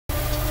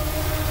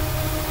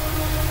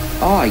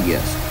Ah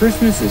yes,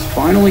 Christmas is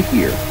finally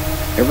here.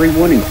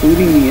 Everyone,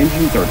 including the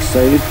engines, are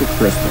excited for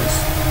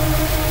Christmas.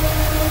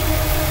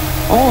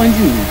 All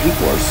engines and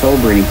people are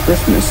celebrating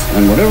Christmas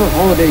and whatever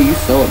holiday you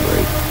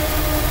celebrate.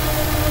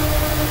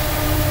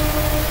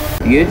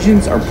 The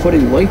engines are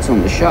putting lights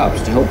on the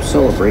shops to help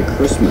celebrate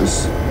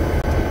Christmas.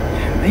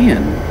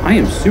 Man, I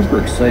am super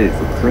excited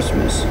for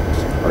Christmas.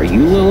 Are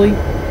you, Lily?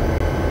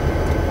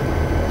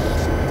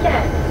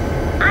 Yes,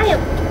 I am.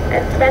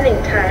 And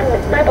spending time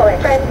with my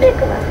boyfriend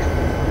Nicholas.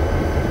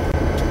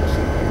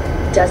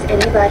 Does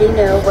anybody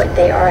know what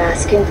they are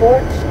asking for?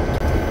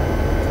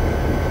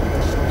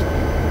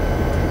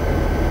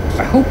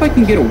 I hope I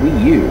can get a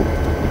Wii U,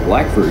 the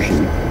black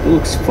version. It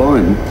looks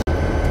fun.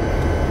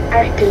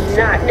 I do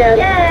not know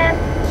yet.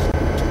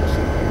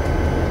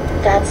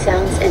 That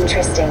sounds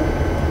interesting.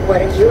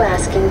 What are you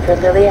asking for,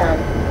 Lilian?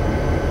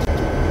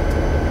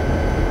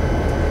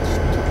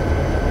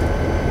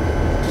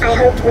 I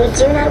hope we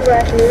do not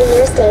work New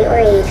Year's Day or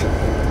Eve.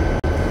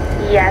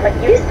 Yeah, like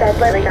you said,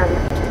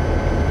 Lilian.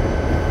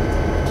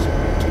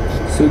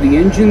 So the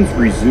engines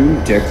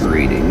resumed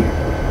decorating.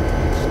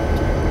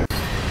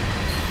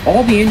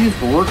 All the engines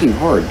were working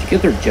hard to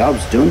get their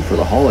jobs done for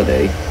the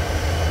holiday.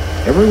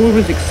 Everyone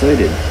was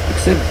excited,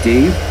 except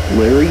Dave,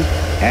 Larry,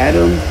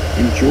 Adam,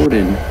 and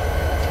Jordan.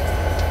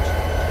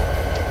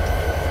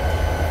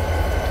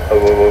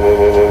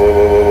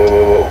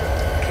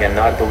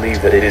 Cannot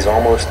believe that it is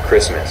almost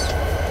Christmas,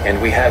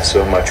 and we have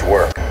so much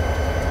work.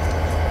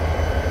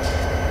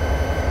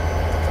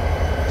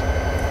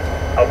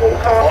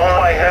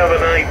 I have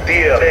an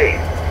idea.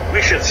 Hey,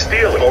 we should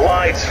steal the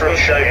lights from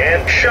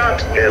Cheyenne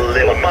shops and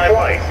live my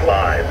life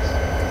lives.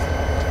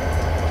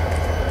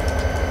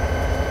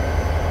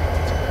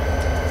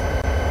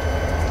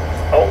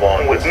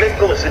 Along with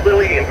Nicholas,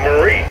 Lily, and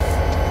Marie.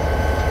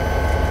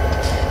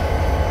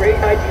 Great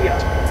idea,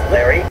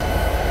 Larry.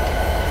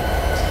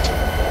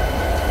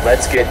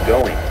 Let's get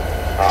going.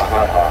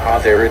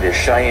 There it is,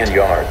 Cheyenne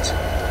Yards.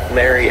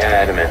 Larry,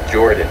 Adam, and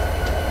Jordan,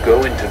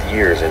 go into the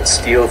ears and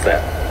steal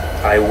them.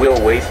 I will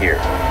wait here.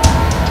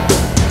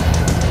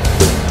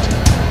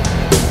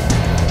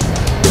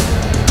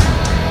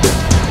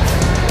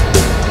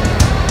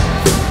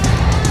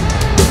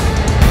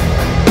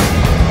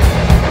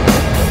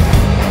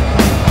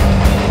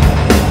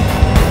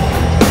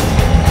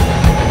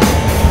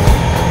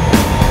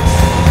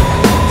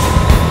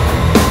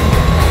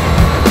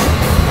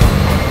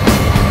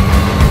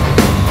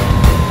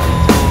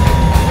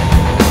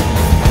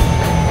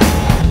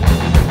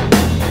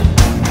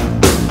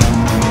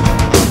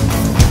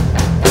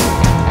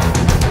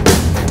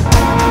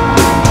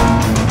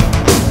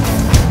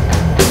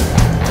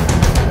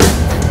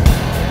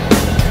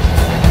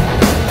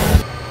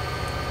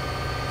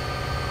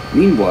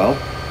 Meanwhile,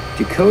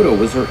 Dakota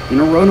was in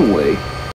a runaway.